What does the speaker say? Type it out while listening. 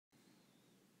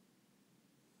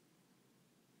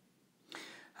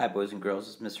Hi boys and girls,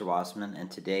 it's Mr. Wasemann, and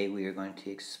today we are going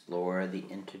to explore the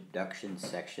introduction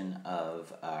section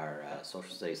of our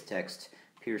social studies text,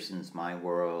 Pearson's My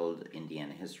World,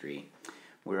 Indiana History.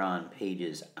 We're on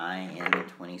pages IN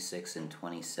 26 and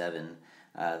 27.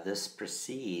 This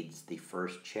precedes the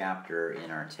first chapter in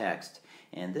our text,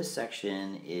 and this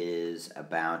section is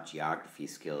about geography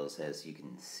skills, as you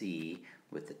can see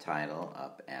with the title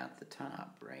up at the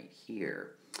top right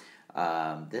here.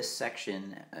 This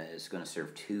section is going to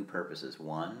serve two purposes.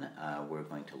 One, we're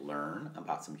going to learn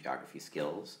about some geography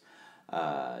skills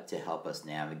to help us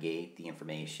navigate the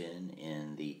information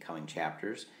in the coming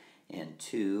chapters. And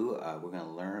two, we're going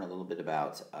to learn a little bit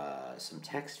about some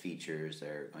text features that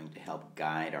are going to help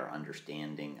guide our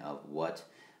understanding of what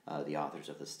the authors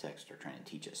of this text are trying to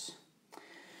teach us.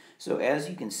 So as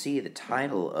you can see, the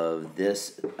title of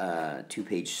this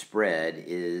two-page spread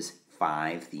is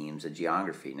 5 Themes of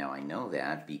Geography. Now I know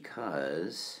that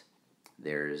because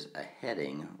there's a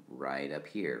heading right up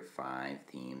here, 5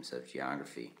 Themes of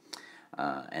Geography.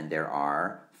 And there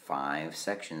are 5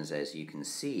 sections, as you can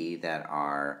see, that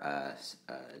are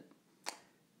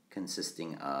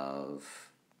consisting of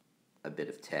a bit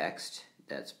of text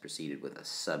that's preceded with a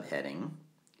subheading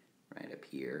right up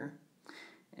here.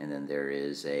 And then there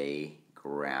is a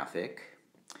graphic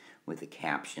with a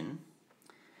caption.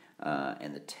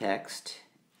 And the text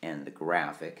and the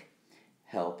graphic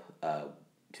help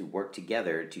to work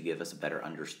together to give us a better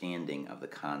understanding of the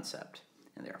concept.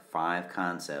 And there are 5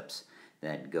 concepts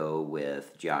that go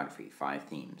with geography, 5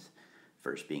 themes.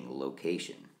 First being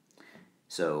location.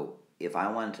 So if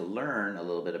I wanted to learn a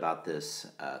little bit about this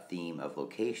theme of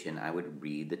location, I would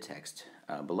read the text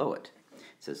below it. It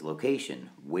says,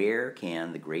 location, where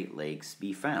can the Great Lakes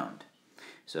be found?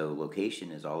 So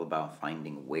location is all about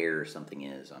finding where something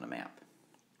is on a map.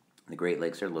 The Great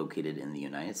Lakes are located in the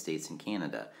United States and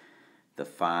Canada. The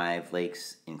 5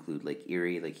 lakes include Lake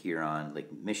Erie, Lake Huron,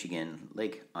 Lake Michigan,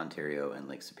 Lake Ontario, and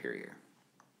Lake Superior.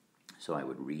 So I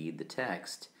would read the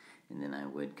text, and then I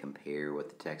would compare what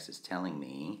the text is telling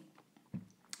me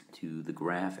to the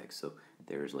graphics. So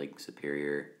there's Lake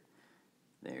Superior,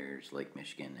 there's Lake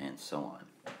Michigan, and so on.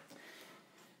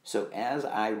 So as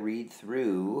I read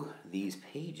through these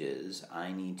pages,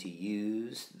 I need to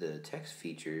use the text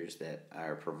features that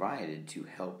are provided to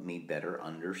help me better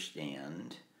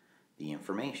understand the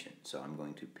information. So I'm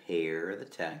going to pair the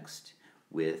text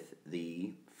with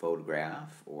the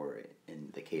photograph, or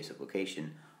in the case of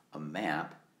location, a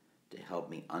map, to help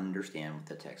me understand what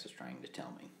the text is trying to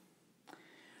tell me.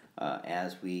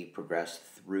 As we progress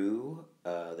through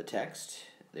the text,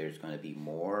 there's going to be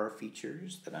more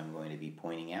features that I'm going to be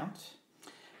pointing out.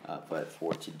 But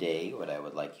for today, what I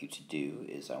would like you to do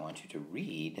is I want you to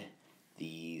read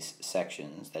these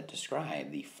sections that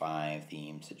describe the 5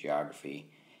 themes of geography.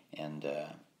 And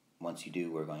once you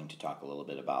do, we're going to talk a little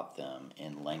bit about them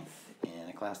in length in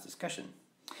a class discussion.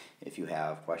 If you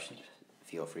have questions,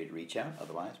 feel free to reach out.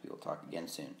 Otherwise, we will talk again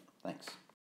soon. Thanks.